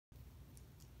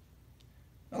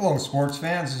Hello sports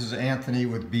fans, this is Anthony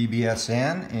with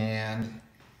BBSN, and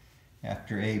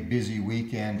after a busy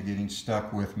weekend getting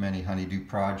stuck with many honeydew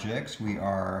projects, we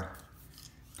are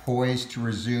poised to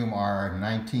resume our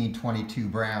 1922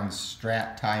 Browns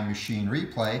Strat Time Machine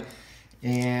replay,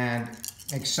 and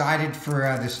excited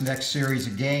for this next series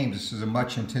of games. This is a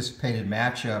much anticipated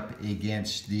matchup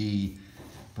against the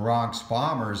Bronx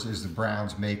Bombers as the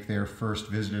Browns make their first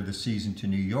visit of the season to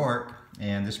New York.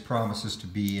 And this promises to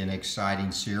be an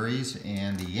exciting series,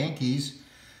 and the Yankees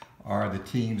are the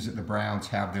teams that the Browns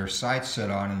have their sights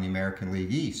set on in the American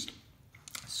League East.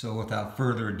 So without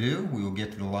further ado, we will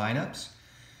get to the lineups.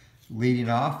 Leading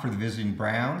off for the visiting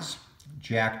Browns,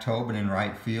 Jack Tobin in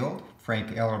right field.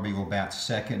 Frank Ellerby will bat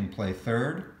second and play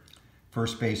third.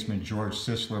 First baseman George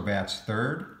Sisler bats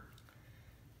third.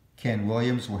 Ken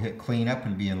Williams will hit cleanup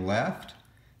and be in left.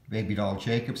 Baby Doll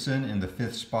Jacobson in the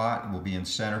fifth spot will be in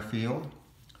center field.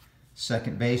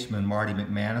 Second baseman Marty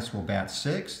McManus will bat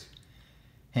sixth.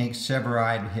 Hank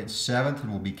Severide hits seventh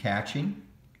and will be catching.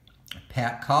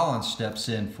 Pat Collins steps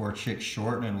in for Chick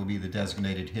Shorten and will be the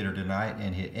designated hitter tonight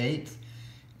and hit eighth.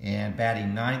 And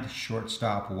batting ninth,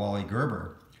 shortstop Wally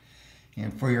Gerber.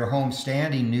 And for your home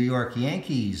standing New York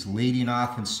Yankees, leading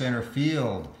off in center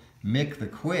field, Mick the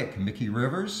Quick, Mickey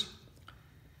Rivers.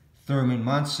 Thurman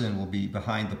Munson will be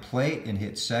behind the plate and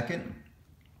hit second.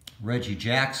 Reggie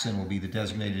Jackson will be the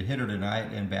designated hitter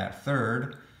tonight and bat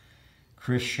third.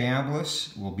 Chris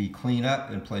Chambliss will be cleanup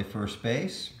and play first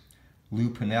base. Lou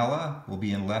Piniella will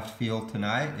be in left field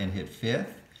tonight and hit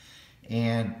fifth.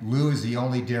 And Lou is the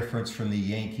only difference from the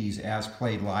Yankees as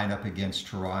played lineup against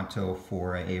Toronto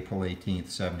for April 18th,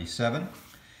 77.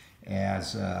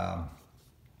 As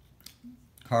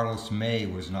Carlos May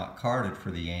was not carded for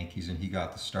the Yankees, and he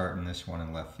got the start in this one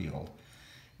in left field.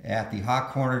 At the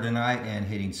hot corner tonight and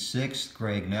hitting sixth,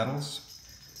 Greg Nettles.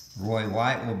 Roy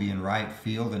White will be in right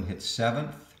field and hit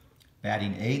seventh.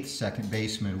 Batting eighth, second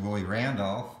baseman Willie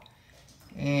Randolph.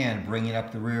 And bringing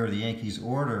up the rear of the Yankees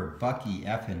order, Bucky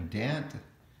Effin Dent,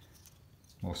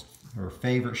 her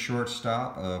favorite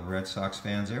shortstop of Red Sox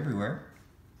fans everywhere.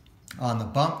 On the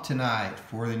bump tonight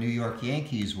for the New York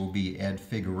Yankees will be Ed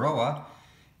Figueroa.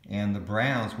 And the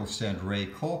Browns will send Ray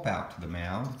Culp out to the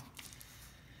mound.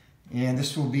 And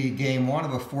this will be game one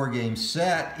of a four-game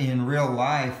set. In real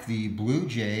life, the Blue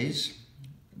Jays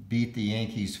beat the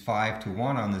Yankees 5-1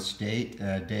 on this date.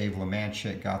 Dave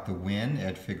LeManchek got the win.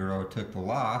 Ed Figueroa took the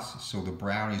loss. So the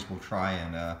Brownies will try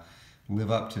and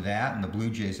live up to that. And the Blue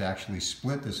Jays actually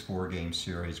split this four-game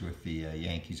series with the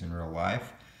Yankees in real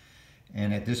life.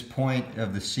 And at this point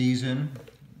of the season,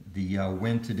 the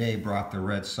win today brought the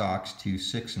Red Sox to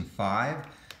 6-5.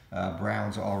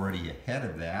 Browns already ahead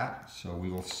of that, so we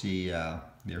will see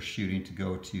they're shooting to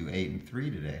go to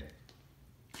 8-3 today.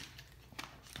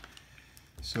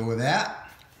 So with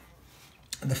that,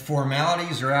 the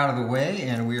formalities are out of the way,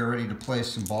 and we are ready to play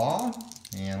some ball.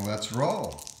 And let's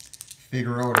roll.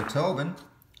 Figueroa to Tobin.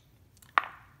 It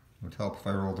would help if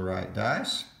I rolled the right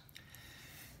dice.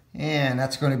 And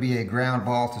that's going to be a ground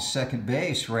ball to second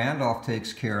base. Randolph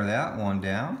takes care of that, one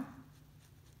down.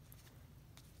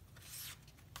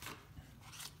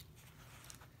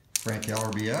 Frank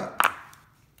Ellerby up.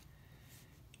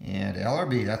 And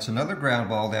Ellerby, that's another ground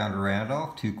ball down to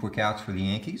Randolph. Two quick outs for the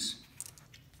Yankees.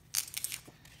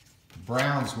 The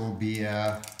Browns will be,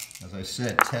 as I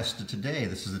said, tested today.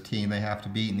 This is a team they have to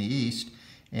beat in the East.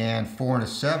 And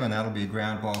 4-7, that'll be a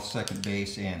ground ball, second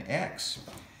base, and X.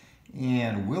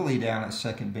 And Willie down at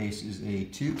second base is a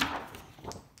 2.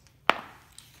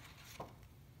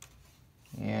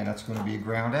 And that's going to be a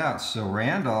ground out. So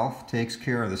Randolph takes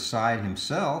care of the side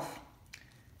himself.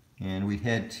 And we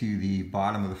head to the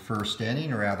bottom of the first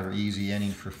inning, a rather easy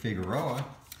inning for Figueroa.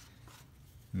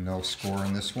 No score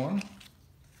in this one.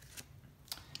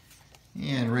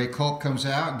 And Ray Culp comes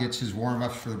out, gets his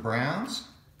warm-ups for the Browns.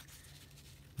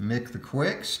 Mick the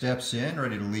Quick steps in,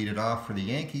 ready to lead it off for the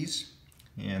Yankees.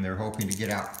 And they're hoping to get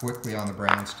out quickly on the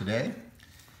Browns today.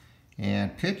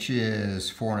 And pitch is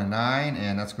 4-9,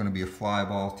 and that's going to be a fly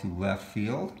ball to left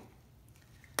field.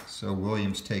 So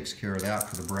Williams takes care of that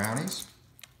for the Brownies.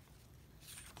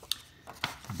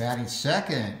 Batting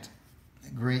second,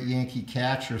 great Yankee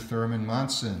catcher Thurman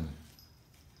Munson.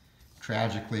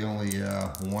 Tragically only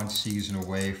one season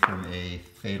away from a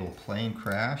fatal plane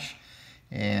crash.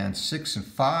 And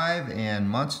 6-5, and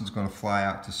Munson's going to fly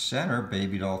out to center.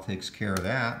 Baby Doll takes care of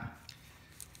that.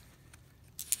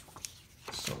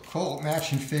 So Colt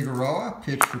matching Figueroa,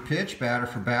 pitch for pitch, batter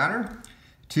for batter.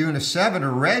 2 and a 7 to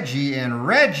Reggie, and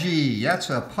Reggie, that's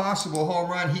a possible home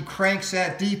run. He cranks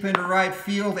that deep into right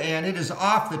field, and it is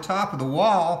off the top of the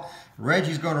wall.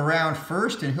 Reggie's going to round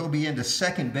first, and he'll be into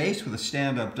second base with a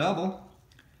stand-up double.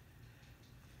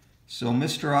 So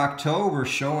Mr. October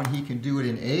showing he can do it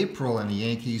in April, and the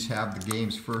Yankees have the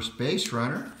game's first base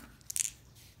runner.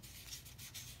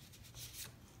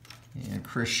 And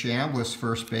Chris Chambliss,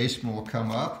 first baseman, will come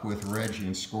up with Reggie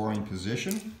in scoring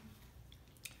position.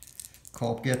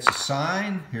 Culp gets a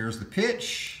sign. Here's the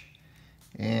pitch.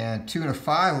 And 2 and a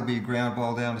 5 will be a ground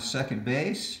ball down to second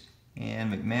base.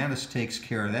 And McManus takes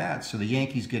care of that. So the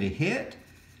Yankees get a hit,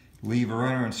 leave a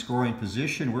runner in scoring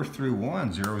position. We're through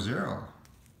 1, 0-0.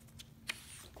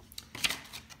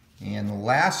 And the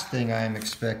last thing I'm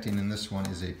expecting in this one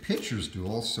is a pitcher's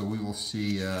duel. So we will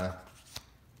see how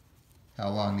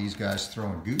long these guys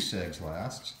throwing goose eggs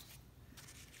lasts.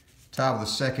 Top of the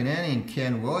second inning,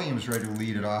 Ken Williams ready to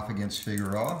lead it off against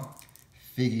Figueroa.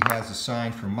 Figgy has a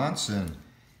sign for Munson.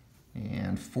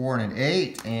 And 4 and an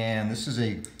 8, and this is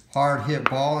a hard hit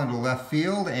ball into left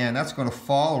field, and that's going to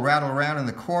fall, rattle around in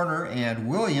the corner, and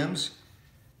Williams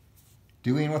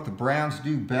doing what the Browns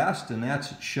do best, and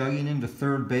that's chugging into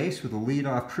third base with a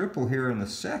leadoff triple here in the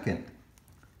second.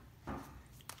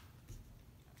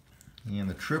 And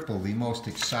the triple, the most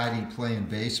exciting play in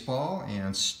baseball,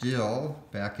 and still,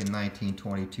 back in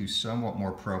 1922, somewhat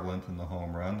more prevalent than the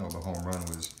home run, though the home run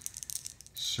was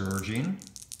surging.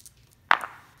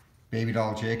 Baby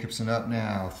Doll Jacobson up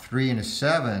now, 3 and a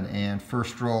 7, and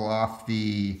first roll off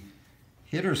the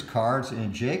hitter's cards,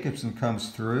 and Jacobson comes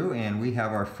through, and we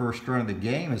have our first run of the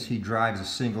game as he drives a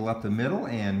single up the middle,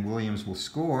 and Williams will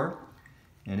score,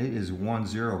 and it is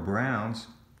 1-0 Browns.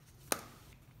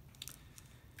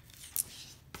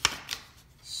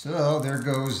 So there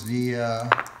goes the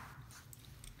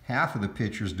half of the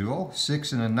pitcher's duel,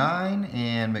 6 and a 9,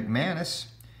 and McManus,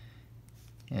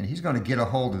 and he's going to get a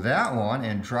hold of that one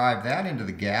and drive that into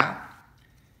the gap,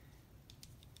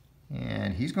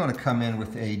 and he's going to come in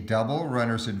with a double,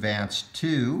 runners advance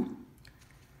 2.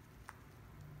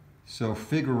 So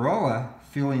Figueroa,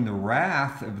 feeling the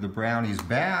wrath of the Brownies'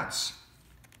 bats,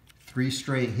 3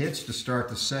 straight hits to start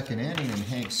the second inning, and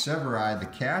Hank Severide, the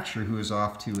catcher, who is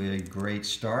off to a great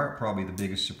start, probably the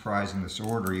biggest surprise in this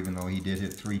order, even though he did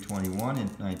hit .321 in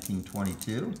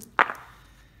 1922.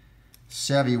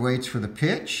 Sevy waits for the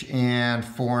pitch, and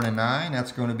 4 and a 9.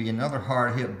 That's going to be another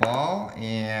hard hit ball,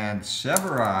 and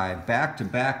Severide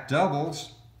back-to-back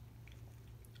doubles.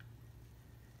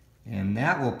 And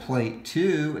that will plate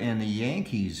 2, and the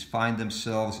Yankees find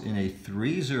themselves in a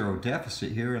 3-0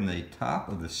 deficit here in the top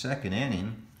of the second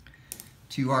inning.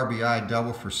 2 RBI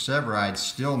double for Severide,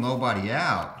 still nobody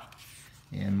out.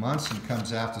 And Munson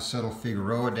comes out to settle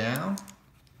Figueroa down.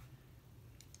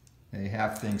 They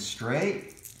have things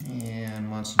straight, and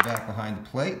Munson back behind the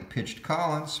plate. The pitch to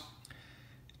Collins.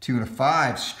 2 and a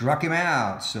 5, struck him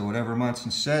out. So whatever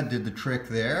Munson said did the trick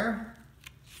there.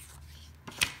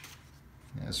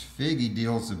 As Figgy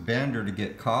deals the bender to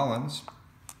get Collins,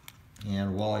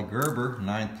 and Wally Gerber,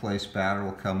 9th place batter,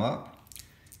 will come up.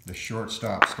 The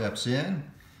shortstop steps in,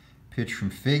 pitch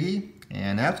from Figgy,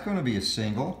 and that's going to be a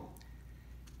single.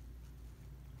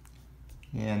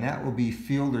 And that will be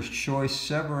fielder's choice.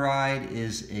 Severide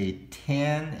is a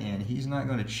 10, and he's not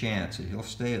going to chance it. He'll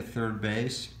stay at third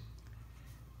base,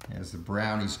 as the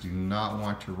Brownies do not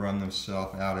want to run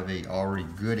themselves out of a already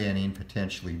good inning,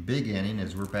 potentially big inning,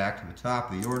 as we're back to the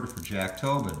top of the order for Jack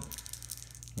Tobin.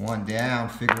 1 down,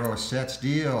 Figueroa sets,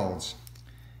 deals.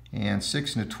 And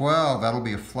 6 and a 12, that'll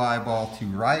be a fly ball to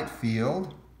right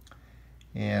field.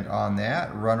 And on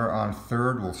that, runner on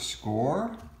third will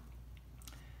score.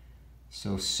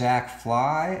 So sac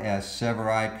fly as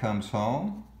Severide comes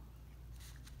home.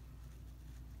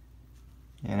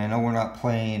 And I know we're not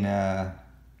playing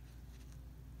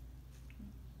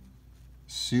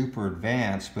super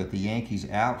advanced, but the Yankees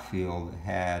outfield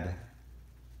had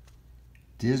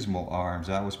dismal arms.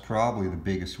 That was probably the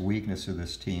biggest weakness of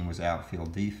this team, was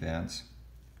outfield defense.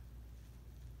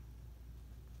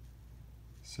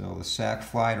 So the sac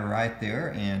fly to right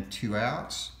there, and 2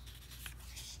 outs.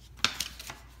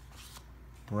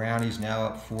 Brownies now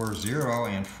up 4-0,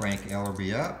 and Frank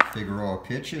Ellerby up. Figueroa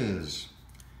pitches.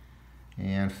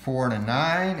 And 4 and a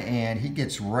 9, and he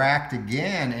gets racked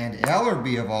again, and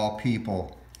Ellerby, of all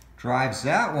people, drives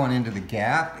that one into the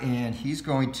gap, and he's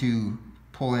going to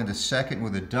pull into second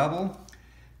with a double.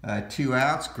 2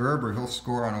 outs. Gerber, he'll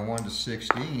score on a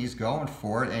 1-16. He's going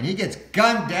for it, and he gets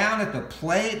gunned down at the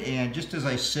plate, and just as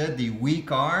I said, the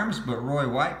weak arms, but Roy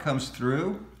White comes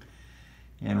through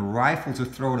and rifles a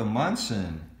throw to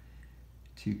Munson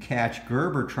to catch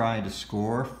Gerber trying to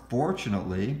score.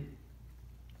 Fortunately,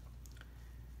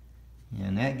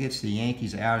 And that gets the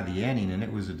Yankees out of the inning, and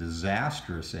it was a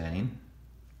disastrous inning,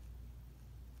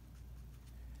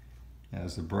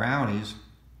 as the Brownies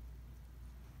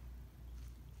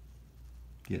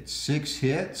get 6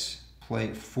 hits,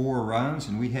 plate 4 runs,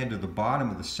 and we head to the bottom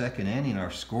of the second inning.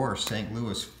 Our score, St.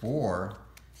 Louis 4,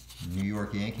 New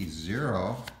York Yankees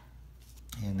 0.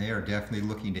 And they are definitely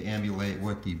looking to emulate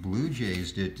what the Blue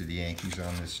Jays did to the Yankees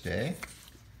on this day.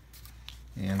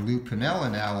 And Lou Piniella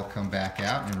now will come back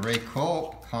out, and Ray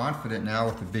Culp, confident now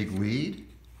with a big lead,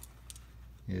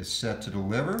 is set to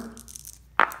deliver.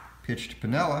 Pitch to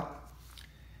Piniella,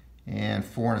 and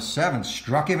 4-7,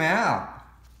 struck him out.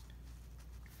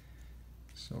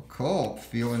 So Culp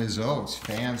feeling his oats,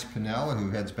 fans Piniella,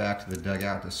 who heads back to the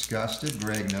dugout disgusted.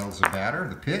 Greg Nettles the batter,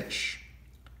 the pitch,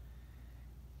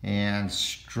 and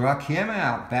struck him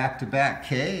out. Back-to-back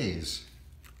Ks.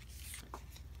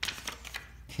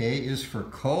 K is for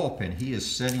Culp, and he is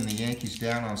setting the Yankees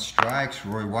down on strikes.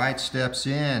 Roy White steps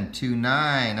in,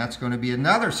 2-9. That's going to be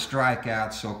another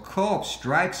strikeout, so Culp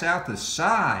strikes out the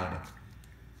side.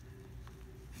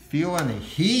 Feeling the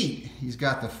heat. He's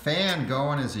got the fan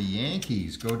going as the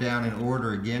Yankees go down in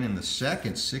order again in the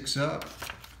second, 6 up.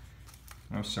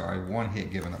 I'm sorry, 1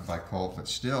 hit given up by Culp, but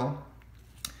still.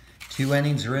 2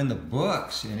 innings are in the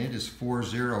books, and it is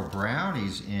 4-0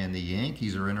 Brownies, and the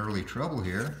Yankees are in early trouble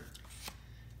here.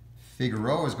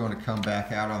 Figueroa is going to come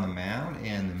back out on the mound,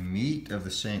 and the meat of the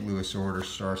St. Louis order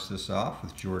starts this off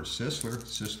with George Sisler.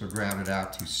 Sisler grounded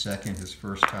out to second his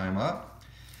first time up.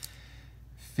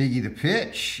 Figgy the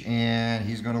pitch, and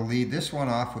he's going to lead this one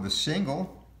off with a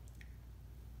single.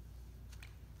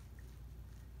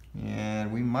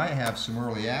 And we might have some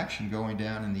early action going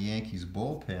down in the Yankees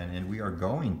bullpen, and we are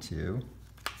going to.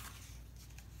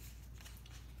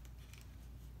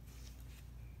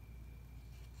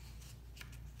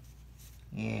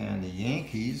 And the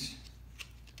Yankees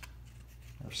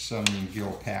are summoning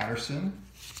Gil Patterson,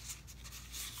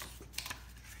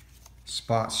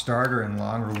 spot starter and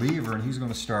long reliever, and he's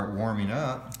going to start warming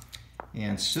up.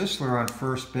 And Sisler on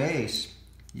first base,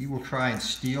 he will try and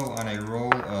steal on a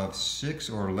roll of 6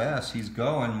 or less. He's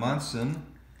going. Munson.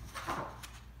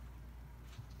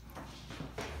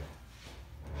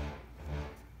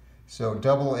 So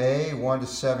AA,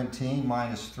 1-17,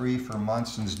 -3 for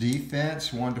Munson's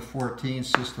defense. 1-14,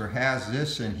 Sisler has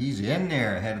this, and he's in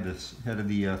there ahead of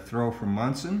the throw from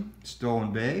Munson.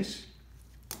 Stolen base.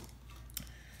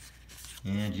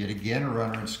 And yet again, a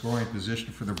runner in scoring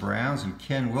position for the Browns, and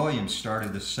Ken Williams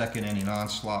started the second inning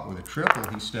onslaught with a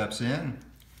triple. He steps in.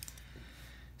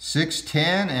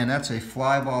 6-10, and that's a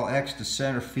fly ball X to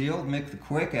center field. Mick the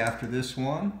Quick after this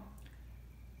one.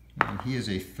 And he is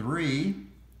a 3.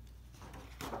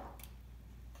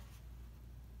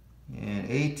 And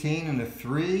 18 and a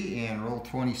 3, and roll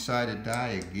 20-sided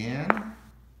die again.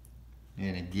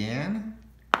 And again.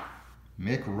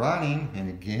 Mick running, and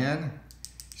again.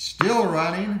 Still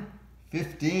running,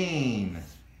 15.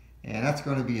 And that's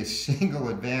going to be a single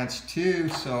advance too,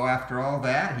 so after all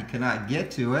that, he cannot get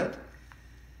to it.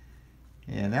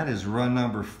 And that is run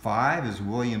number 5 as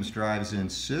Williams drives in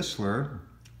Sisler.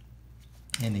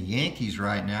 And the Yankees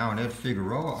right now, and Ed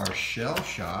Figueroa, are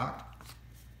shell-shocked.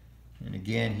 And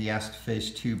again, he has to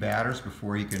face 2 batters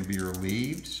before he can be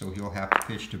relieved, so he'll have to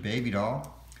pitch to Baby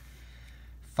Doll.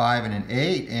 5 and an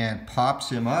 8, and pops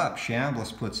him up.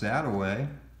 Chambliss puts that away.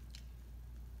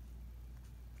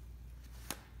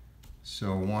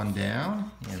 So 1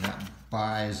 down, and that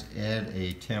buys Ed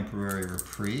a temporary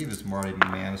reprieve as Marty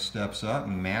McManus steps up.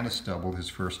 McManus doubled his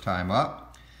first time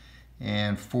up.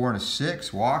 And 4 and a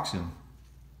 6, walks him.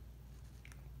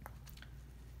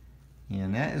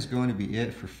 And that is going to be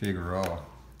it for Figueroa.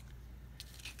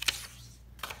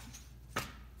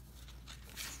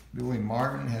 Billy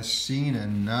Martin has seen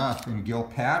enough, and Gil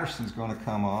Patterson's going to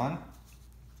come on.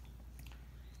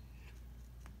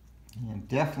 And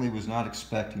definitely was not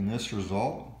expecting this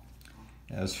result,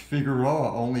 as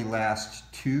Figueroa only lasts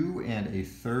 2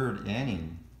 1/3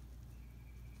 inning.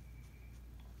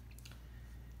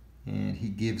 And he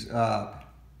gives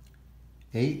up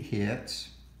 8 hits.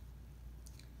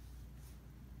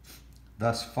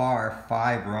 Thus far,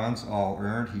 5 runs, all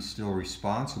earned. He's still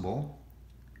responsible.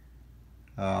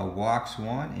 Walks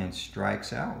 1 and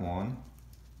strikes out 1.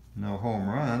 No home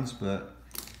runs, but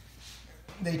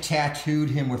they tattooed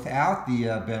him without the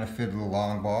benefit of the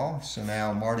long ball. So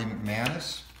now Marty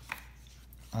McManus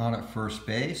on at first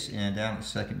base, and down at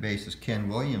second base is Ken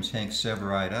Williams. Hank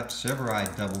Severide up.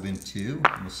 Severide doubled in 2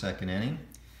 in the second inning.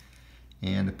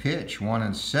 And the pitch, 1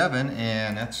 and 7,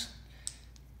 and that's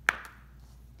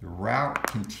the route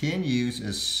continues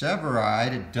as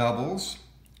Severide doubles.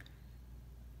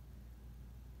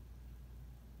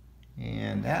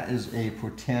 And that is a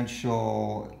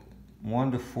potential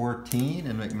 1-14,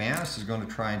 and McManus is going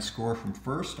to try and score from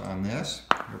first on this.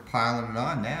 They're piling it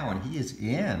on now, and he is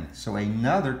in. So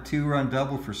another 2-run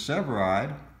double for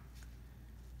Severide.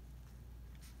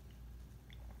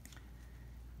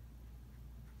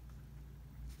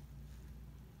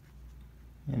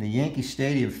 And the Yankee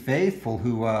Stadium faithful,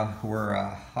 who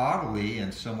were haughtily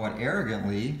and somewhat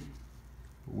arrogantly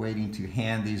waiting to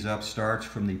hand these upstarts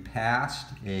from the past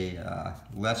a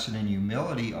lesson in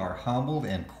humility, are humbled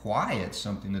and quiet,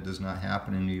 something that does not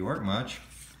happen in New York much,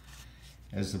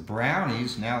 as the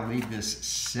Brownies now lead this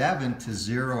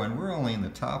 7-0, and we're only in the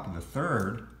top of the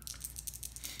third.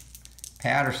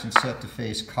 Patterson set to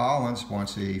face Collins,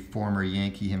 once a former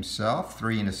Yankee himself,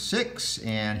 3-6,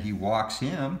 and he walks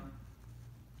him.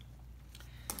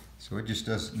 So it just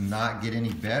does not get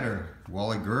any better.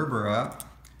 Wally Gerber up.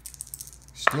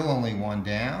 Still only 1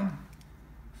 down.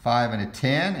 5-10,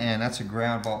 and that's a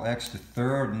ground ball X to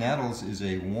third. Nettles is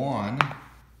a 1.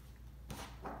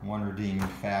 One redeeming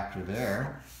factor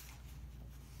there.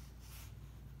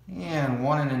 And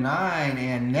 1-9,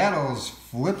 and Nettles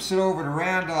flips it over to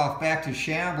Randolph, back to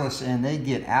Chambliss, and they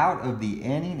get out of the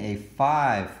inning. A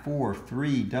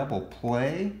 5-4-3 double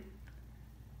play.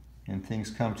 And things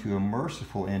come to a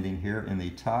merciful ending here in the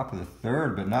top of the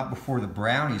third, but not before the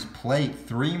Brownies plate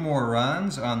 3 more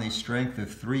runs on the strength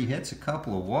of 3 hits, a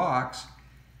couple of walks.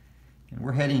 And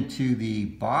we're heading to the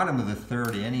bottom of the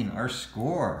third inning. Our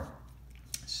score,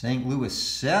 St. Louis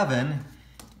 7,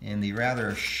 and the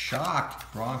rather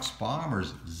shocked Bronx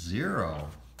Bombers 0.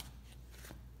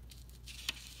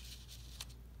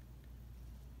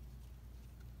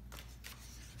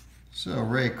 So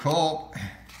Ray Culp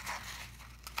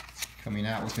coming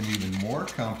out with an even more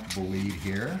comfortable lead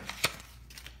here.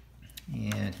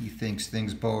 And he thinks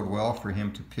things bode well for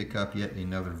him to pick up yet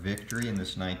another victory in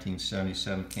this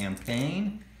 1977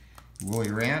 campaign. Willie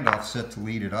Randolph set to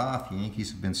lead it off. The Yankees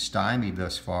have been stymied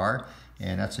thus far,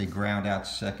 and that's a ground out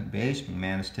to second base.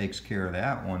 McManus takes care of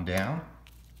that, 1 down.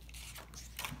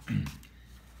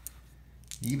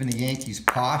 Even the Yankees'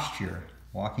 posture,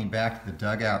 walking back to the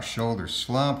dugout, shoulders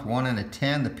slumped.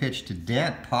 1-10, the pitch to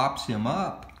Dent pops him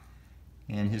up.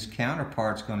 And his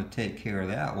counterpart's going to take care of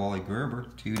that. Wally Gerber,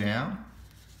 2 down.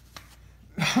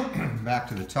 Back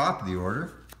to the top of the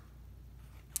order.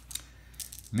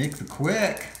 Mick the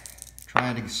Quick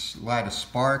trying to light a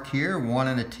spark here.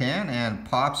 1-10, and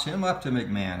pops him up to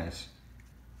McManus.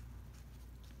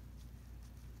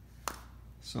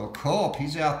 So Culp,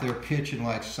 he's out there pitching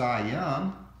like Cy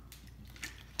Young.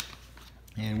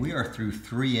 And we are through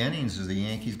 3 innings as the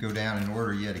Yankees go down in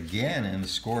order yet again, and the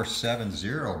score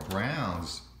 7-0.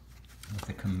 Browns with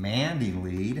a commanding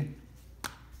lead.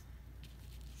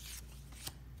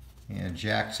 And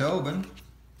Jack Tobin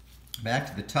back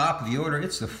to the top of the order.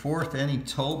 It's the 4th inning.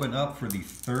 Tobin up for the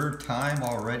 3rd time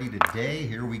already today.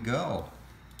 Here we go.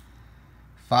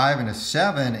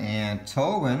 5-7, and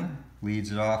Tobin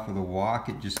leads it off with a walk.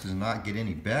 It just does not get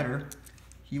any better.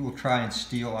 He will try and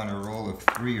steal on a roll of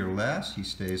 3 or less. He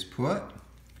stays put.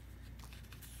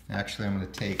 Actually, I'm going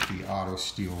to take the auto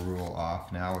steal rule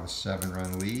off now with a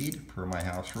 7-run lead per my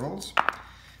house rules.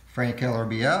 Frank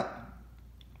Ellerby up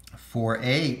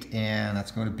 4-8, and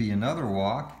that's going to be another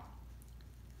walk.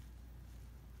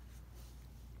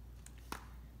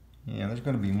 And there's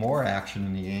going to be more action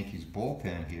in the Yankees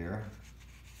bullpen here.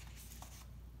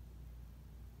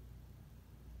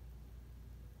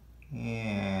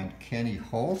 And Kenny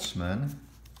Holtzman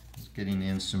is getting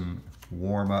in some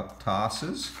warm-up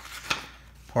tosses.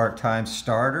 Part-time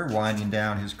starter, winding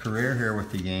down his career here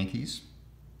with the Yankees.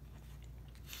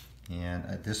 And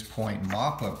at this point,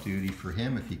 mop-up duty for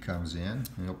him if he comes in.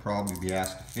 And he'll probably be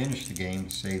asked to finish the game to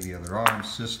save the other arm.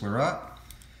 Sisler up.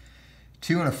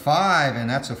 2-5, and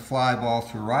that's a fly ball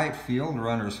to right field.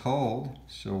 Runners hold.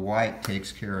 So White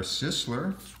takes care of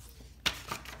Sisler.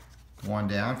 1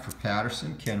 down for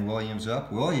Patterson. Ken Williams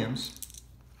up. Williams,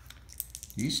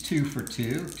 he's 2 for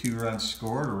 2. 2 runs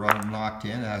scored, a run knocked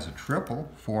in as a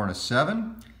triple.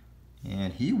 4-7.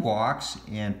 And he walks,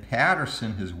 and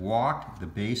Patterson has walked. The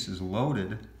base is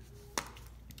loaded.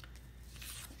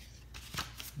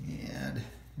 And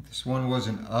if this one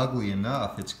wasn't ugly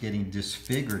enough, it's getting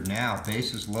disfigured now.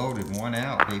 Bases loaded, 1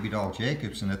 out. Baby Doll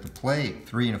Jacobson at the plate.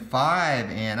 3-5,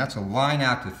 and that's a line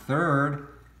out to third.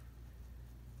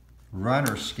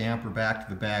 Runners scamper back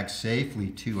to the bag safely,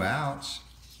 2 outs.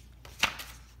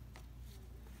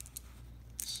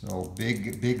 So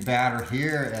big batter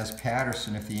here as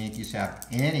Patterson, if the Yankees have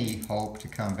any hope to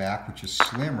come back, which is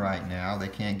slim right now. They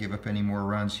can't give up any more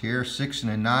runs here.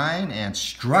 6-9, and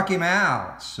struck him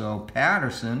out. So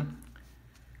Patterson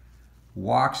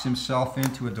walks himself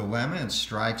into a dilemma and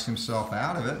strikes himself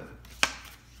out of it.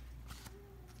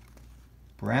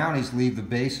 Brownies leave the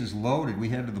bases loaded. We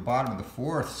head to the bottom of the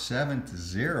fourth,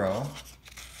 7-0.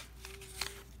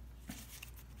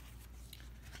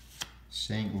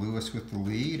 St. Louis with the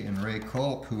lead, and Ray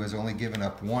Culp, who has only given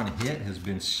up one hit, has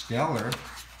been stellar.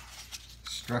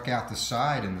 Struck out the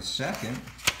side in the second.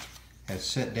 Has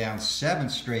set down 7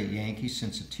 straight Yankees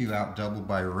since a 2-out double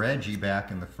by Reggie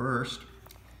back in the first.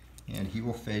 And he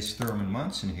will face Thurman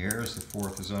Munson here as the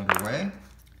fourth is underway.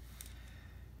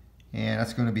 And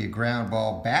that's going to be a ground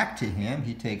ball back to him.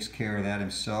 He takes care of that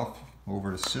himself.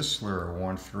 Over to Sisler,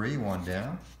 1-3, 1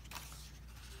 down.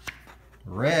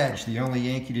 Reg, the only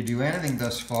Yankee to do anything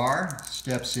thus far,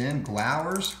 steps in,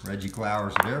 glowers. Reggie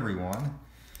glowers at everyone.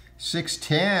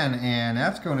 6-10, and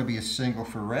that's going to be a single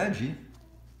for Reggie.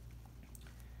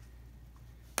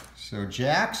 So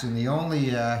Jackson, the only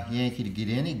Yankee to get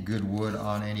any good wood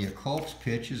on any of Culp's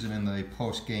pitches, and in the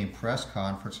post-game press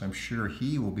conference, I'm sure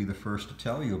he will be the first to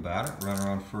tell you about it. Runner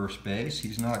on first base.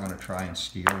 He's not going to try and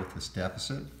steal with this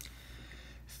deficit.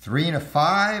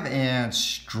 3-5, and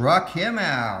struck him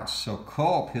out. So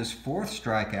Culp, his fourth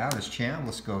strikeout as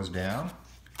Chambliss goes down.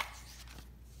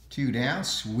 2 down,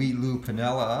 Sweet Lou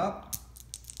Piniella up.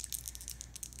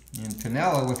 And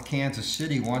Piniella with Kansas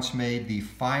City once made the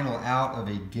final out of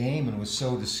a game and was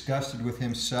so disgusted with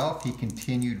himself, he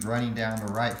continued running down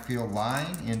the right field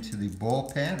line into the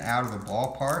bullpen, out of the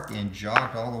ballpark, and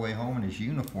jogged all the way home in his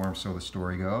uniform, so the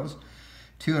story goes.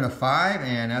 2-5,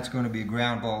 and that's going to be a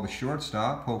ground ball to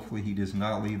shortstop. Hopefully he does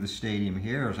not leave the stadium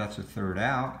here, as that's a 3rd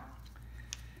out.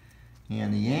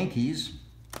 And the Yankees,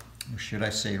 or should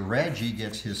I say Reggie,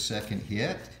 gets his 2nd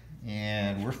hit.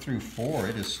 And we're through 4.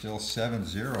 It is still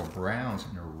 7-0. Browns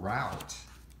in a rout.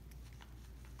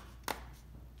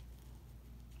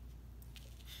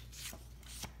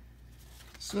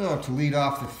 So to lead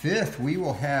off the 5th, we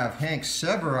will have Hank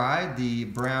Severide, the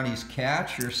Brownies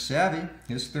catcher. Sevy,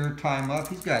 his 3rd time up.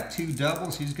 He's got 2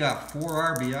 doubles. He's got 4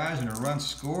 RBIs and a run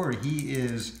scored. He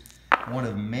is one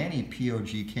of many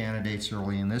POG candidates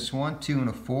early in this one.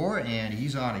 2-4, and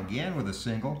he's on again with a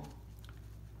single.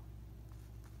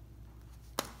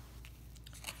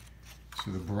 So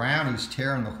the Brownies,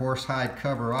 tearing the horsehide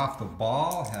cover off the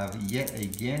ball, have yet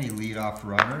again a leadoff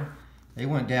runner. They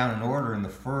went down in order in the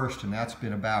first, and that's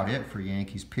been about it for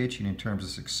Yankees pitching in terms of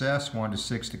success.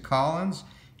 1-6 to Collins,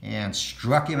 and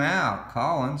struck him out.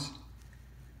 Collins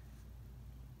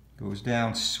goes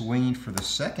down swinging for the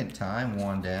 2nd time,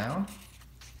 1 down.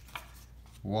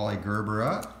 Wally Gerber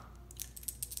up.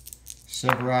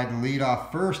 Severide the lead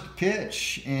off first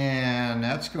pitch, and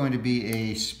that's going to be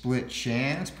a split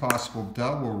chance, possible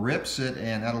double, rips it,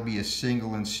 and that'll be a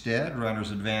single instead.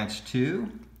 Runners advance 2.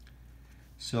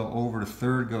 So over to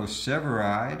 3rd goes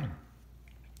Severide,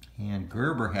 and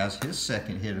Gerber has his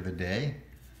 2nd hit of the day.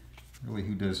 Really,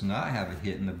 who does not have a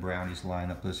hit in the Brownies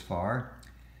lineup this far?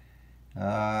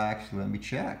 Actually, let me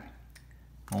check.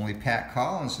 Only Pat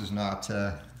Collins has not,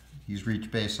 he's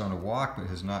reached base on a walk, but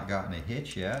has not gotten a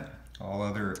hit yet. All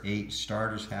other 8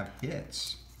 starters have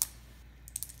hits.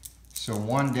 So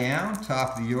 1 down,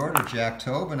 top of the order, Jack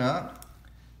Tobin up.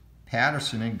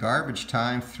 Patterson in garbage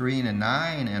time, 3-9,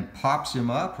 and pops him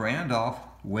up. Randolph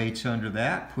waits under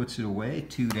that, puts it away,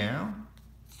 2 down.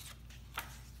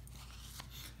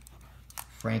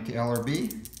 Frank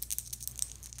Ellerby,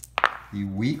 the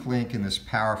weak link in this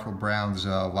powerful Browns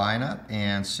lineup,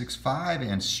 and 6-5,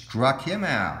 and struck him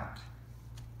out.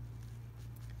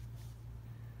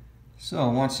 So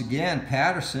once again,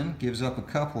 Patterson gives up a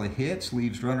couple of hits,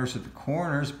 leaves runners at the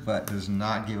corners, but does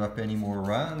not give up any more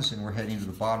runs. And we're heading to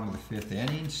the bottom of the 5th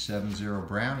inning. 7-0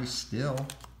 Brownies still.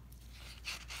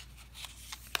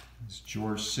 It's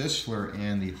George Sisler,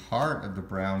 and the heart of the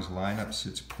Browns lineup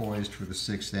sits poised for the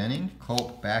 6th inning.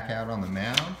 Culp back out on the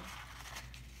mound.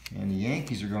 And the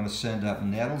Yankees are going to send up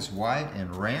Nettles, White,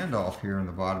 and Randolph here in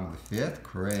the bottom of the 5th.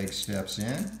 Craig steps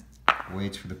in,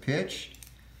 waits for the pitch.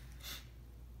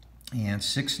 And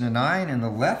 6-9, and the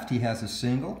lefty has a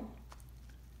single.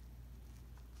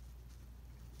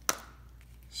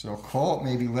 So Culp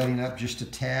may be letting up just a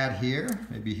tad here.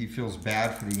 Maybe he feels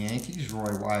bad for the Yankees.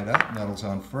 Roy White up, Nettles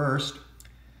on first.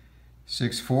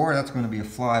 6-4, that's going to be a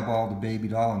fly ball to Baby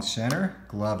Doll in center.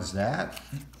 Gloves that.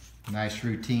 Nice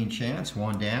routine chance,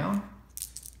 1 down.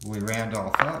 Willie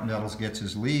Randolph up, Nettles gets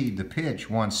his lead. The pitch,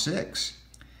 1-6.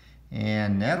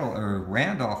 And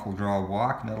Randolph will draw a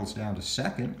walk, Nettles down to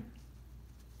 2nd.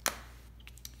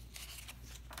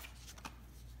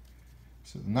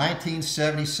 So the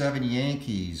 1977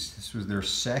 Yankees, this was their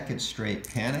 2nd straight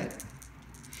pennant.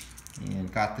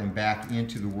 and got them back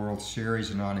into the World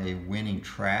Series and on a winning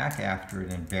track after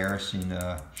an embarrassing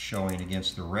showing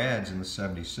against the Reds in the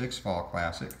 '76 Fall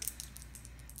Classic.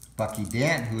 Bucky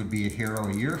Dent, who would be a hero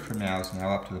a year from now, is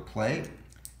now up to the plate.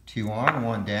 2 on,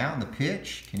 1 down. The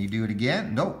pitch. Can he do it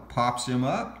again? Nope. Pops him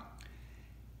up.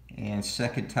 And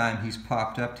second time he's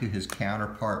popped up to his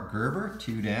counterpart Gerber.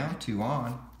 2 down, 2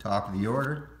 on. Top of the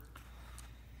order.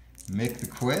 Mick the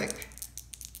Quick.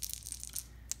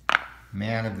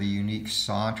 Man of the unique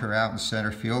saunter out in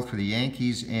center field for the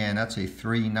Yankees, and that's a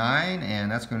 3-9,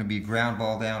 and that's going to be a ground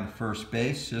ball down to first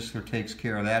base. Sisler takes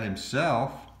care of that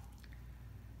himself.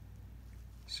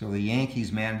 So the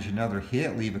Yankees manage another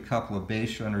hit, leave a couple of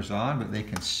base runners on, but they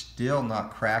can still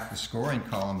not crack the scoring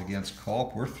column against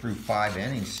Culp. We're through 5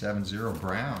 innings, 7-0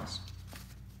 Browns.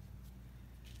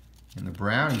 And the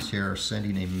Brownies here are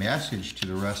sending a message to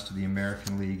the rest of the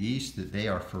American League East that they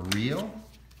are for real.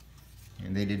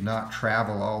 And they did not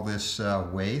travel all this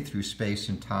way through space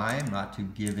and time not to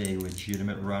give a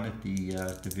legitimate run at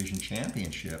the division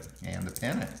championship and the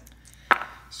pennant.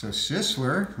 So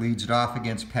Sisler leads it off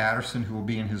against Patterson, who will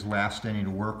be in his last inning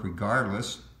of work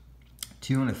regardless.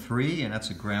 2 and a 3, and that's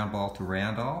a ground ball to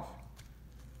Randolph.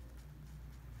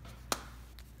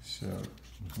 So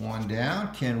 1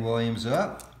 down, Ken Williams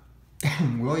up.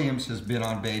 Williams has been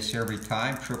on base every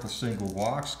time, triple single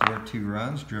walk, scored 2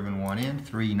 runs, driven 1 in,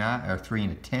 3 and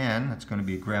a 10. That's going to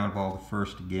be a ground ball to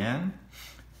first again.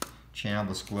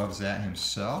 Chambliss gloves that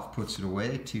himself, puts it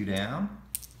away, 2 down.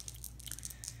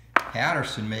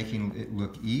 Patterson making it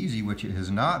look easy, which it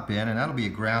has not been, and that'll be a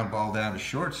ground ball down to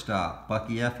shortstop.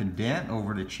 Bucky F. and Dent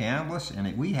over to Chambliss,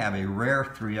 and we have a rare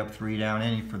 3-up, 3-down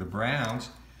inning for the Browns.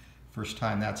 First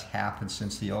time that's happened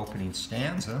since the opening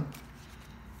stanza.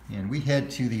 And we head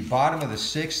to the bottom of the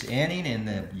 6th inning, and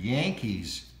the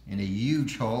Yankees in a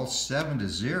huge hole,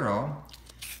 7-0.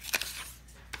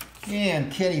 And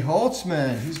Kenny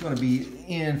Holtzman, he's going to be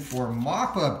in for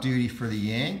mop-up duty for the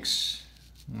Yanks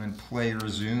when play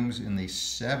resumes in the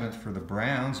 7th for the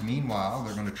Browns. Meanwhile,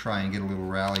 they're going to try and get a little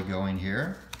rally going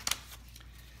here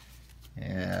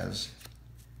as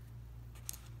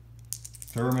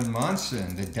Thurman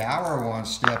Munson, the dour one,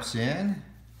 steps in.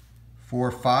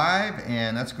 4-5,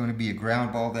 and that's going to be a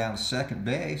ground ball down to second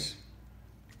base.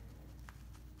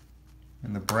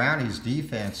 And the Brownies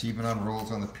defense, even on rolls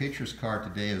on the pitcher's card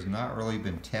today, has not really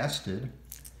been tested.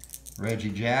 Reggie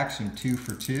Jackson, 2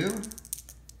 for 2.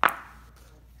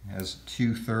 Has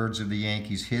 2/3 of the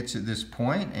Yankees hits at this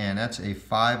point, and that's a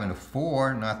 5 and a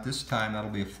 4. Not this time,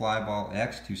 that'll be a fly ball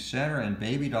X to center, and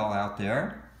Baby Doll out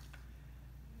there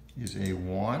is a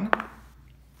 1.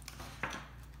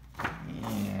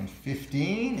 And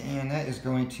 15, and that is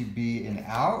going to be an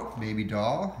out. Baby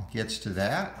Doll gets to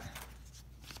that.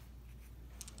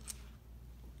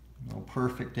 No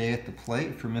perfect day at the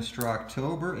plate for Mr.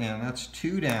 October, and that's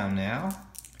 2 down now.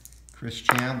 Chris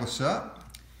Chambliss up.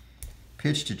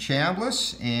 Pitch to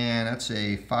Chambliss, and that's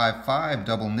a 5-5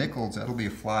 double Nichols. That'll be a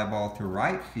fly ball to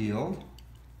right field.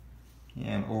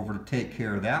 And over to take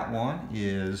care of that one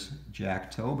is Jack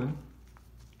Tobin.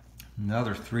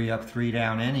 Another 3-up,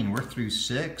 3-down inning. We're through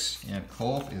 6, and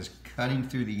Culp is cutting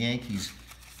through the Yankees'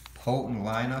 potent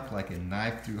lineup like a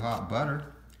knife through hot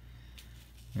butter.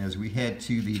 As we head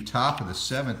to the top of the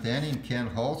 7th inning, Ken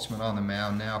Holtzman on the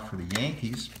mound now for the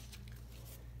Yankees.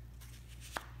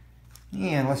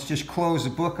 And let's just close the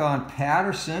book on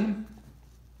Patterson.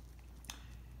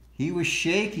 He was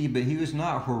shaky, but he was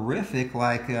not horrific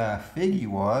like Figgy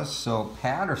was. So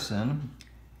Patterson,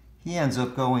 he ends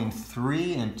up going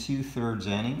 3 2/3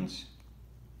 innings.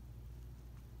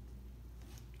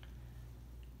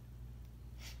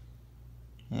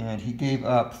 And he gave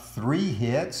up 3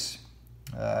 hits.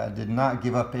 Did not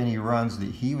give up any runs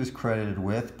that he was credited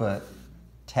with, but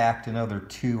tacked another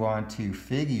 2 onto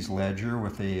Figgy's ledger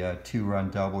with a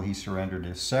 2-run double he surrendered to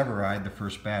Severide, the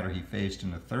first batter he faced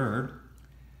in the 3rd.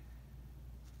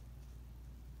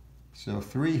 So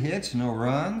 3 hits, no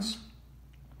runs.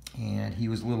 And he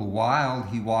was a little wild.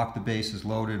 He walked the bases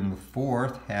loaded in the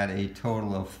 4th, had a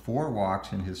total of 4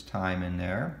 walks in his time in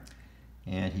there,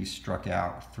 and he struck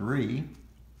out 3.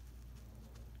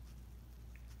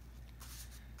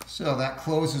 So that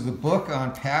closes the book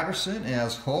on Patterson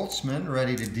as Holtzman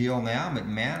ready to deal now.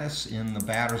 McManus in the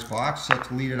batter's box, set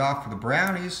to lead it off for the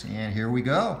Brownies, and here we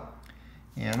go.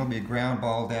 And it'll be a ground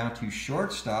ball down to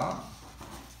shortstop.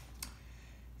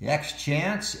 X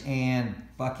chance, and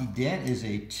Bucky Dent is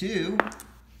a 2.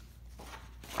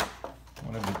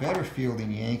 One of the better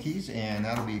fielding Yankees, and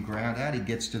that'll be ground out. He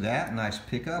gets to that. Nice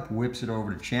pickup. Whips it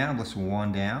over to Chambliss,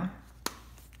 1 down.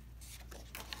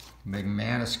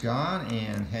 McManus gone,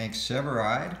 and Hank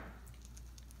Severide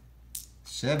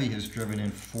Sevy has driven in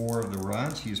 4 of the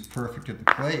runs. He is perfect at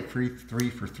the plate. 3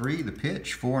 for 3. The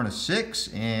pitch, 4 and a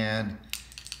 6, and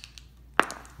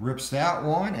rips that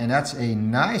one. And that's a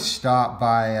nice stop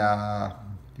by,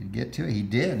 did he get to it? He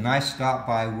did. Nice stop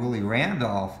by Willie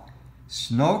Randolph.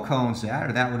 Snow cones that,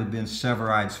 or that would have been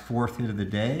Severide's 4th hit of the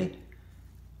day.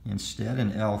 Instead,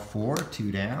 an L4,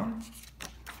 2 down.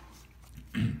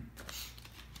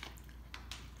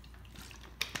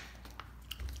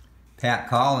 Pat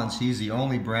Collins, he's the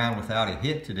only Brown without a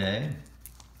hit today.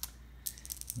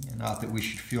 Yeah, not that we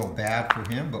should feel bad for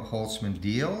him, but Holtzman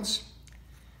deals.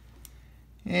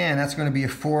 And that's going to be a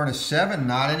 4 and a 7.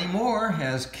 Not anymore,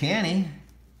 as Kenny,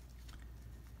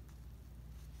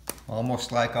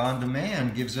 almost like on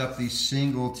demand, gives up the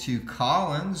single to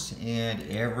Collins. And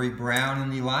every Brown in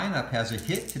the lineup has a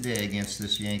hit today against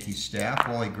this Yankees staff.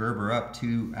 Wally Gerber up,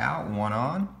 2 out, 1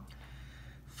 on.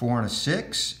 4 and a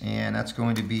 6, and that's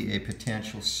going to be a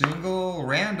potential single.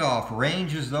 Randolph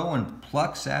ranges though and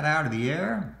plucks that out of the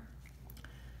air.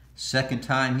 Second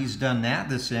time he's done that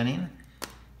this inning.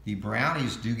 The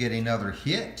Brownies do get another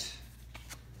hit,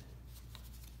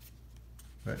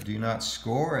 but do not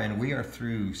score, and we are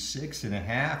through 6.5,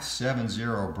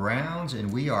 7-0 Browns,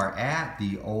 and we are at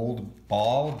the old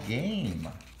ball game.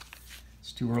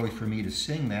 It's too early for me to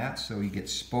sing that, so you get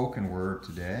spoken word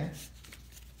today.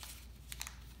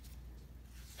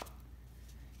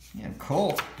 And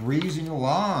Colt breezing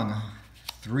along.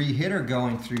 3-hitter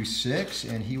going through 6,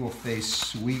 and he will face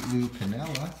Sweet Lou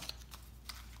Piniella.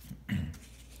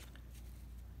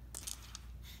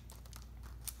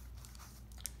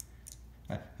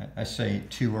 I say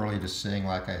too early to sing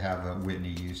like I have a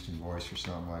Whitney Houston voice or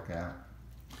something like that.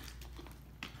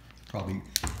 Probably,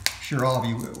 sure all of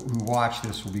you who watch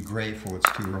this will be grateful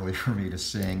it's too early for me to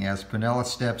sing. As Piniella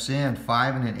steps in,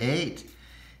 5 and an 8,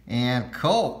 and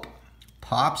Colt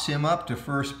pops him up to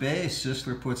first base.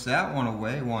 Sisler puts that one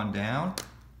away, 1 down.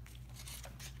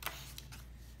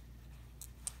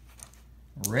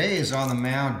 Ray is on the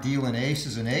mound dealing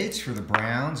aces and 8s for the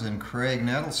Browns, and Craig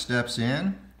Nettle steps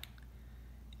in.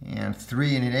 And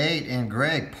 3 and an 8, and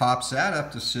Greg pops that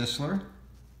up to Sisler.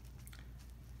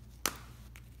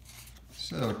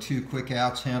 So 2 quick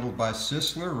outs handled by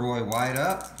Sisler. Roy White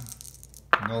up.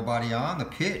 Nobody on. The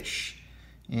pitch.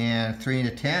 And 3 and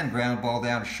a 10, ground ball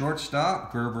down to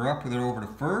shortstop. Gerber up with it over to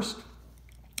first.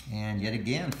 And yet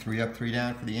again, 3 up, 3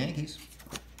 down for the Yankees.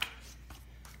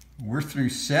 We're through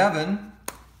 7.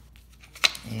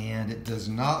 And it does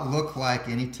not look like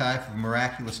any type of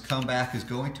miraculous comeback is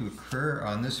going to occur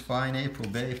on this fine April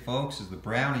day, folks, as the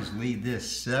Brownies lead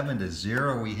this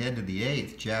 7-0. We head to the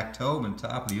 8th. Jack Tobin,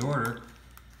 top of the order.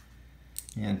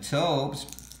 And Tobes,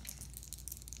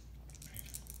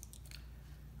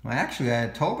 well, actually,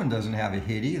 Tobin doesn't have a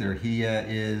hit either. He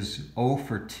is 0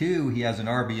 for 2. He has an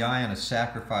RBI on a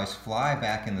sacrifice fly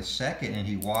back in the 2nd, and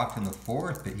he walked in the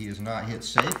 4th, but he has not hit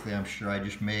safely. I'm sure I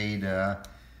just made a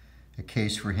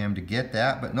case for him to get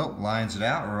that, but nope, lines it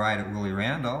out right at Willie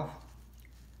Randolph.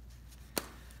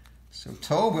 So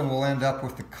Tobin will end up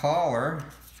with the collar,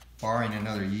 barring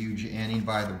another huge inning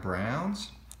by the Browns.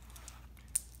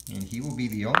 And he will be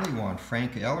the only one.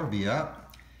 Frank Ellerby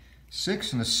up.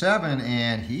 6 and a 7,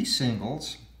 and he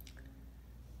singles.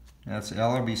 That's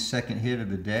Ellerby's 2nd hit of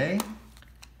the day.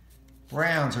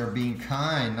 Browns are being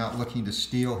kind, not looking to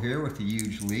steal here with a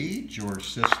huge lead.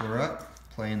 George Sisler up,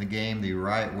 playing the game the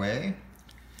right way.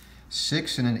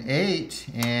 6 and an 8,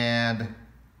 and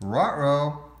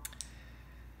Rotro.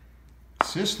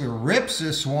 Sisler rips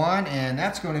this one, and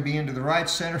that's going to be into the right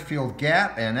center field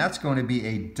gap, and that's going to be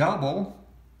a double.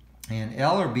 And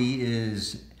Ellerby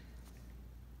is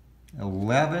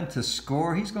 11 to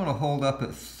score. He's going to hold up at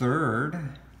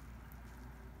 3rd.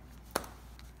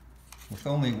 With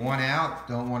only 1 out,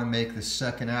 don't want to make the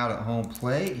 2nd out at home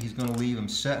plate. He's going to leave him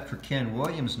set for Ken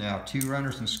Williams now. 2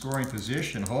 runners in scoring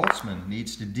position. Holtzman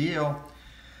needs to deal.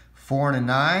 4 and a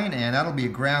 9, and that'll be a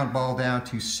ground ball down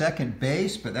to 2nd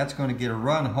base, but that's going to get a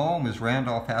run home as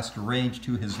Randolph has to range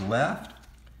to his left.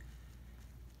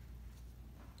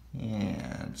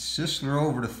 And Sisler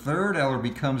over to 3rd.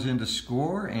 Ellerby comes in to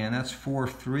score, and that's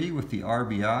 4-3 with the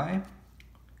RBI.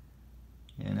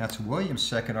 And that's Williams'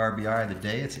 2nd RBI of the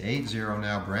day. It's 8-0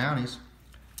 now, Brownies.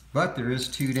 But there is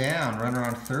 2 down. Runner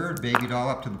on 3rd. Baby Doll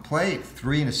up to the plate.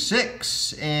 3 and a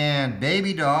 6. And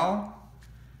Baby Doll,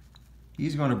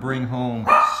 he's going to bring home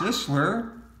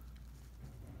Sisler.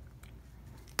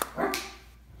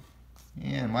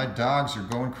 And my dogs are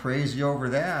going crazy over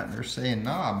that. They're saying,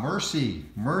 nah, mercy.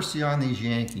 Mercy on these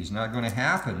Yankees. Not going to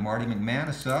happen. Marty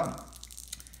McManus up.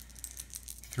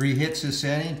 3 hits this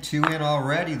inning, 2 in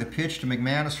already. The pitch to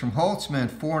McManus from Holtzman,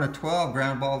 4 and a 12,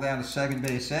 ground ball down to 2nd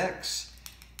base X.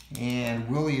 And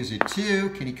Willie is at 2.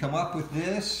 Can he come up with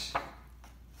this?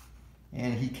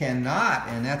 And he cannot,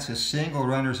 and that's a single.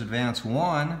 Runners advance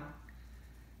 1.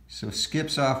 So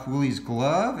skips off Willie's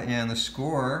glove, and the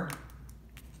scorer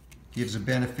gives the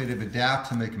benefit of the doubt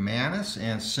to McManus,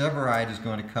 and Severide is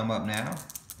going to come up now.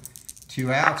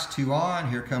 2 outs, 2 on.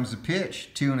 Here comes the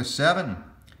pitch. 2 and a 7.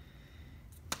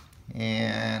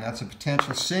 And that's a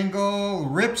potential single.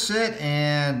 Rips it,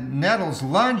 and Nettles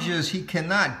lunges. He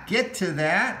cannot get to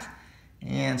that.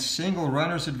 And single.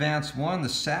 Runners advance 1. The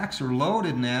sacks are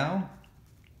loaded now.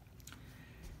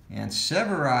 And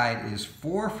Severide is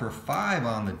 4 for 5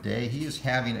 on the day. He is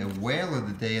having a whale of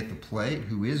the day at the plate,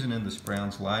 who isn't in this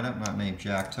Browns lineup, not named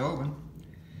Jack Tobin.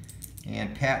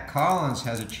 And Pat Collins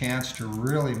has a chance to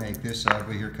really make this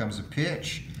ugly. Here comes a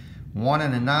pitch. 1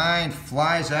 and a 9,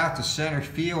 flies out to center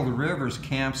field. Rivers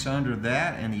camps under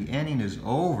that, and the inning is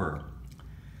over.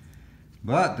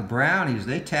 But the Brownies,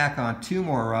 they tack on 2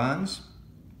 more runs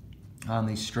on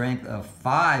the strength of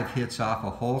 5 hits off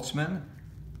of Holtzman.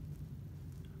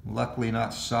 Luckily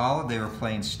not solid. They were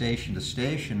playing station to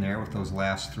station there with those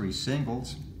last 3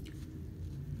 singles.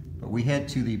 But we head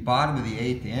to the bottom of the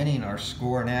 8th inning. Our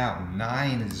score now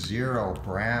 9-0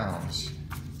 Browns.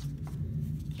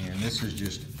 And this is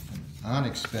just an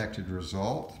unexpected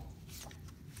result.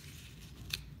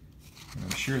 And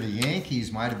I'm sure the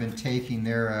Yankees might have been taking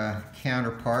their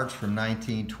counterparts from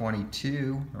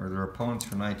 1922, or their opponents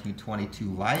from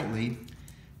 1922, lightly.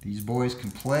 These boys can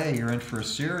play. You're in for a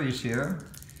series here.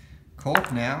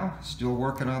 Colt now, still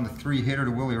working on the 3-hitter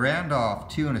to Willie Randolph.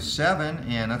 2 and a 7,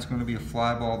 and that's going to be a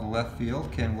fly ball to left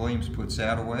field. Ken Williams puts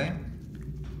that away.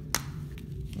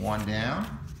 1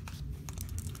 down.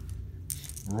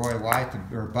 Roy White,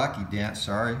 or Bucky Dent,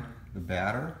 sorry, the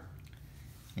batter.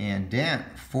 And Dent,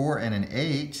 4 and an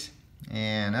 8,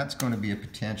 and that's going to be a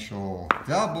potential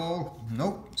double.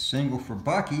 Nope, single for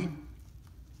Bucky.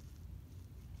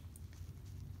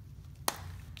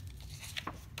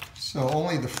 So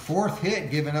only the 4th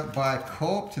hit given up by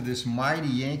Culp to this mighty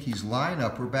Yankees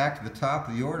lineup. We're back to the top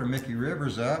of the order. Mickey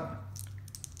Rivers up.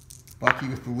 Bucky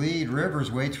with the lead. Rivers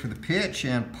waits for the pitch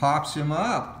and pops him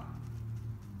up.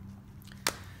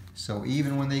 So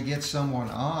even when they get someone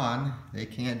on, they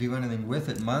can't do anything with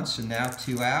it. Munson now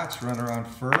 2 outs. Runner on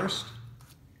first.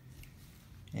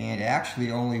 And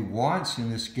actually only once in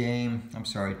this game, I'm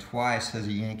sorry, twice has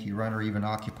a Yankee runner even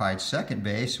occupied second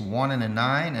base. 1 and a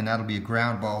 9, and that'll be a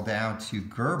ground ball down to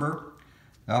Gerber.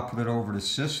 Up with it over to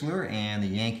Sisler, and the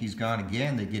Yankees gone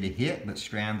again. They get a hit, but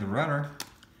strand the runner.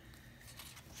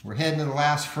 We're heading to the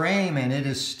last frame, and it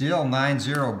is still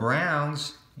 9-0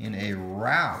 Browns in a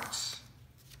rout.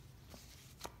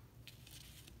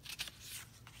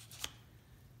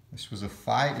 This was a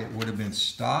fight. It would have been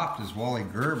stopped as Wally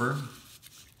Gerber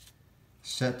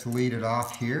set to lead it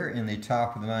off here in the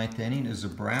top of the 9th inning, as the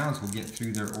Browns will get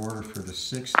through their order for the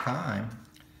 6th time.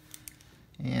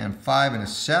 And 5 and a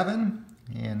 7,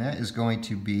 and that is going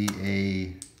to be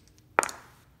a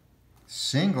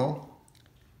single.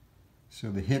 So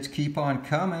the hits keep on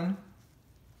coming.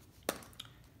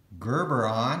 Gerber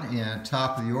on, and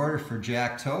top of the order for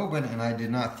Jack Tobin, and I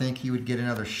did not think he would get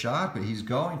another shot, but he's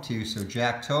going to. So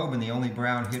Jack Tobin, the only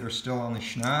Brown hitter still on the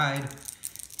schneid.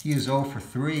 He is 0 for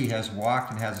 3, he has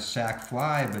walked and has a sac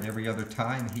fly, but every other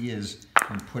time he has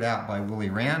been put out by Willie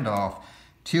Randolph.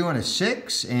 2 and a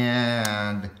 6,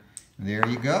 and there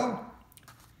you go.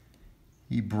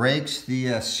 He breaks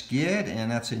the skid, and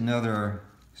that's another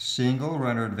single.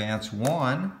 Runner advance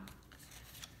 1.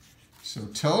 So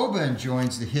Tobin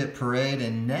joins the hit parade,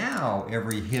 and now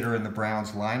every hitter in the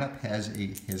Browns lineup has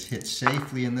hit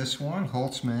safely in this one.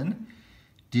 Holtzman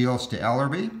deals to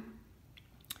Ellerby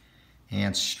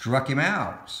and struck him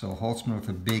out. So Holtzman with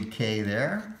a big K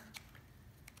there.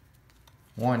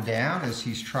 1 down as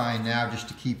he's trying now just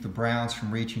to keep the Browns from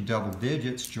reaching double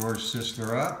digits. George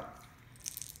Sisler up.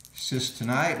 Sis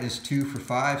tonight is 2 for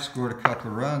 5, scored a couple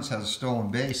of runs, has a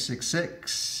stolen base,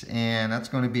 6-6. And that's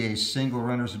going to be a single.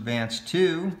 Runners advance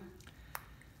 2.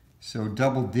 So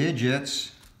double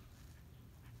digits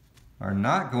are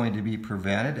not going to be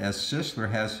prevented, as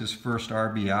Sisler has his first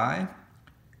RBI.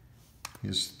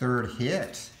 His 3rd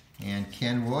hit, and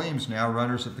Ken Williams now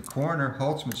runners at the corner.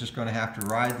 Holtzman's just going to have to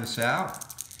ride this out.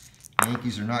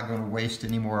 Yankees are not going to waste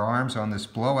any more arms on this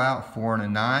blowout. 4 and a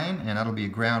 9, and that'll be a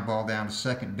ground ball down to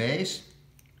second base.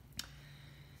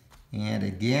 And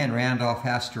again, Randolph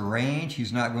has to range.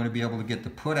 He's not going to be able to get the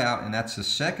put out, and that's the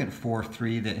second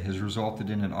 4-3 that has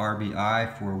resulted in an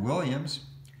RBI for Williams,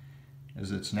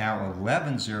 as it's now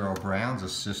 11-0 Browns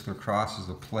as Sisler crosses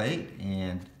the plate,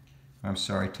 and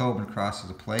Tobin crosses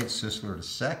the plate, Sisler to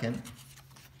second.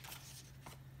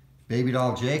 Baby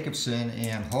Doll Jacobson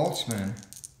and Holtzman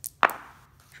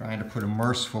trying to put a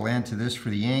merciful end to this for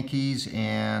the Yankees,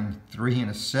 and 3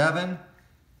 and a 7.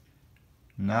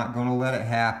 Not going to let it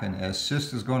happen, as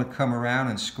Sista's going to come around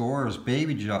and score as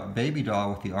Baby Doll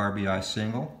with the RBI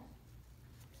single.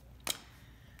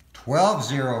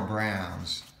 12-0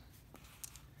 Browns.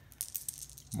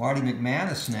 Marty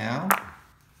McManus now.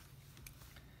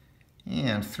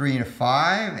 And 3 and a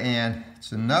 5, and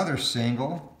it's another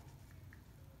single.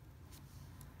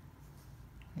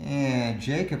 And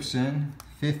Jacobson,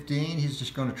 15, he's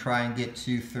just going to try and get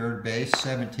to third base.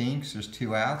 17, because there's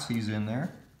 2 outs, he's in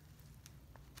there.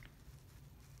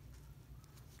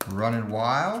 Running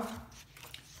wild.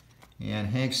 And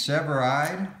Hank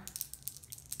Severide,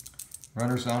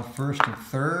 runners on first and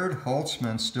third.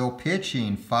 Holtzman still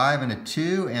pitching, 5 and a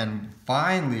 2, and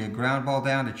finally a ground ball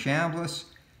down to Chambliss.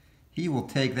 He will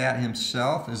take that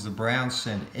himself as the Browns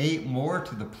send 8 more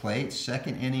to the plate.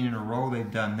 Second inning in a row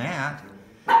they've done that.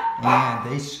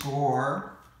 And they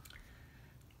score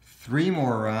 3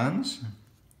 more runs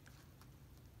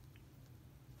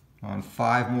on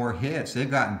 5 more hits. They've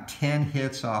gotten 10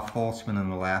 hits off Holtzman in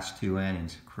the last 2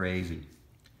 innings. Crazy.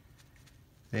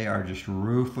 They are just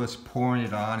ruthless, pouring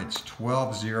it on. It's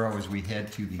 12-0 as we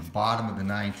head to the bottom of the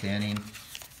 9th inning.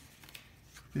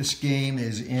 This game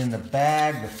is in the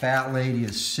bag. The fat lady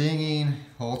is singing.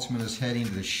 Holtzman is heading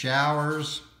to the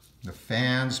showers. The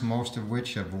fans, most of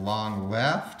which have long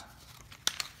left.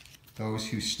 Those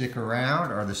who stick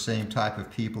around are the same type of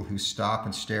people who stop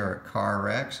and stare at car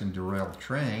wrecks and derailed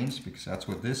trains, because that's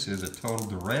what this is, a total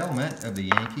derailment of the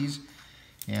Yankees.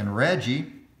 And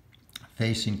Reggie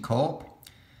facing Culp.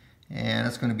 And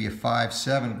it's going to be a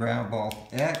 5-7 ground ball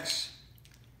X.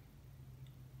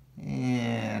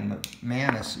 And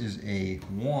McManus is a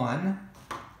 1.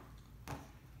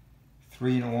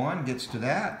 3 and a 1 gets to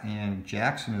that, and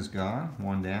Jackson is gone,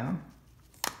 1 down.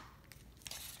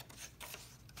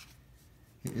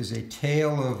 It is a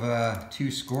tale of 2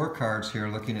 scorecards here.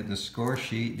 Looking at the score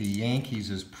sheet, the Yankees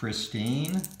is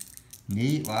pristine,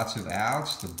 neat, lots of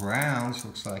outs. The Browns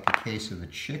looks like a case of the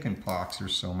chicken pox.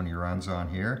 There's so many runs on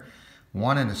here.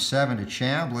 1 and a 7 to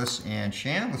Chambliss, and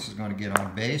Chambliss is going to get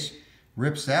on base.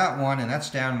 Rips that one, and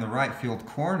that's down in the right field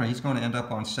corner. He's going to end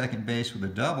up on second base with a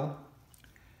double.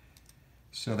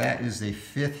 So that is the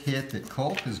 5th hit that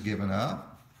Culp has given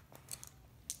up.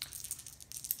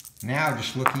 Now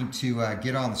just looking to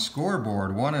get on the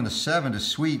scoreboard. 1 and a 7 to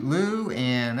Sweet Lou,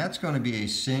 and that's going to be a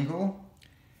single.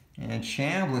 And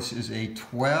Chambliss is a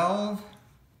 12.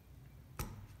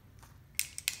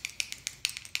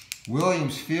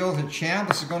 Williams fields at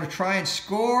Chambliss is going to try and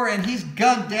score, and he's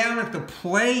gunned down at the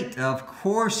plate. Of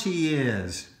course he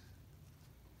is.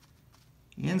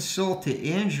 Insult to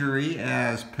injury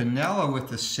as Piniella with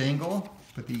the single,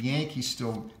 but the Yankees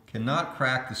still cannot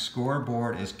crack the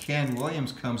scoreboard as Ken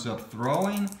Williams comes up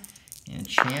throwing, and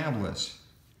Chambliss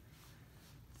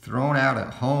thrown out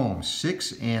at home.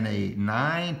 6 and a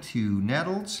 9 to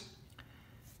Nettles,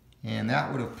 and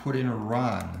that would have put in a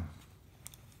run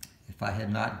if I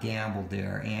had not gambled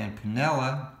there. And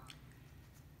Piniella,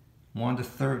 1 to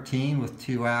 13 with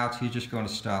 2 outs. He's just going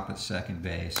to stop at second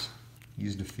base.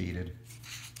 He's defeated.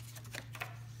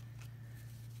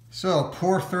 So,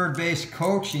 poor third base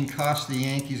coaching cost the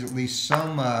Yankees at least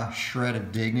some shred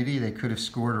of dignity. They could have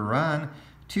scored a run.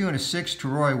 2 and a 6 to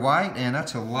Roy White, and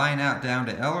that's a line out down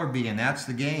to Ellerby, and that's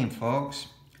the game, folks.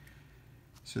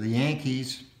 So the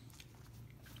Yankees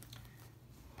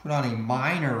put on a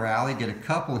minor rally, get a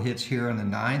couple hits here in the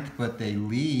 9th, but they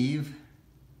leave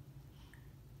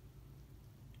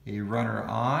a runner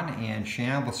on, and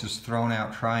Chambliss is thrown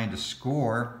out trying to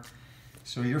score.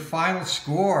 So your final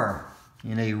score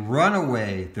in a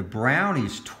runaway, the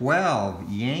Brownies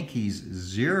 12, Yankees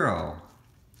 0.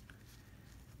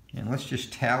 And let's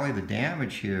just tally the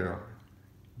damage here.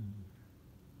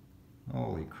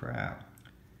 Holy crap.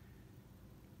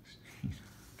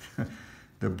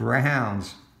 The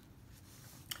Browns,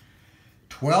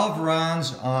 12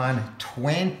 runs on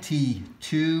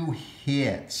 22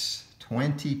 hits.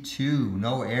 22,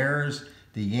 no errors.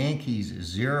 The Yankees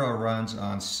 0 runs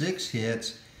on 6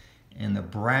 hits. And the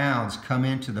Browns come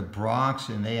into the Bronx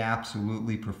and they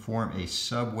absolutely perform a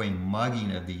subway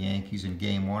mugging of the Yankees in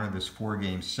Game 1 of this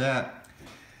 4-game set.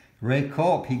 Ray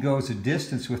Culp, he goes a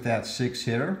distance with that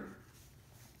 6-hitter.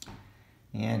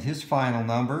 And his final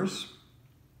numbers: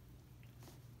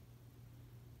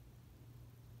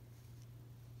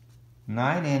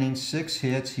 9 innings, 6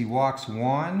 hits. He walks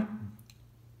 1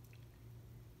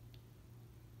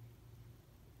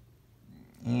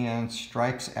 and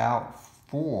strikes out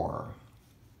 4.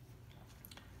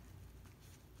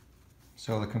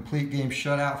 So the complete game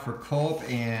shutout for Culp,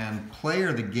 and player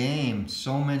of the game.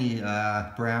 So many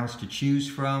Browns to choose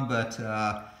from, but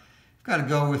I've got to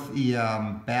go with the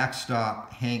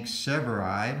backstop Hank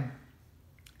Severide.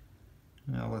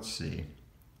 Now let's see.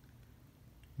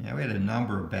 Yeah, we had a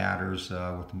number of batters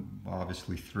with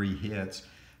obviously 3 hits.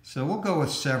 So we'll go with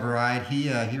Severide.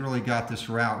 He really got this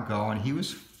route going. He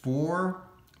was 4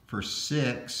 for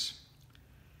 6.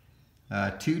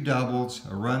 2 doubles,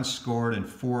 a run scored, and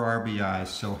 4 RBIs.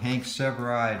 So Hank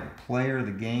Severide, player of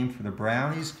the game for the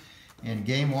Brownies. And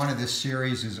game 1 of this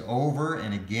series is over.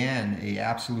 And again, an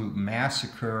absolute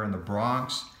massacre in the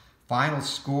Bronx. Final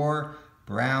score,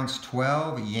 Browns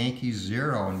 12, Yankees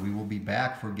 0. And we will be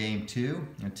back for game 2.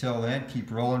 Until then,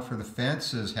 keep rolling for the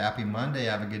fences. Happy Monday.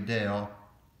 Have a good day, all.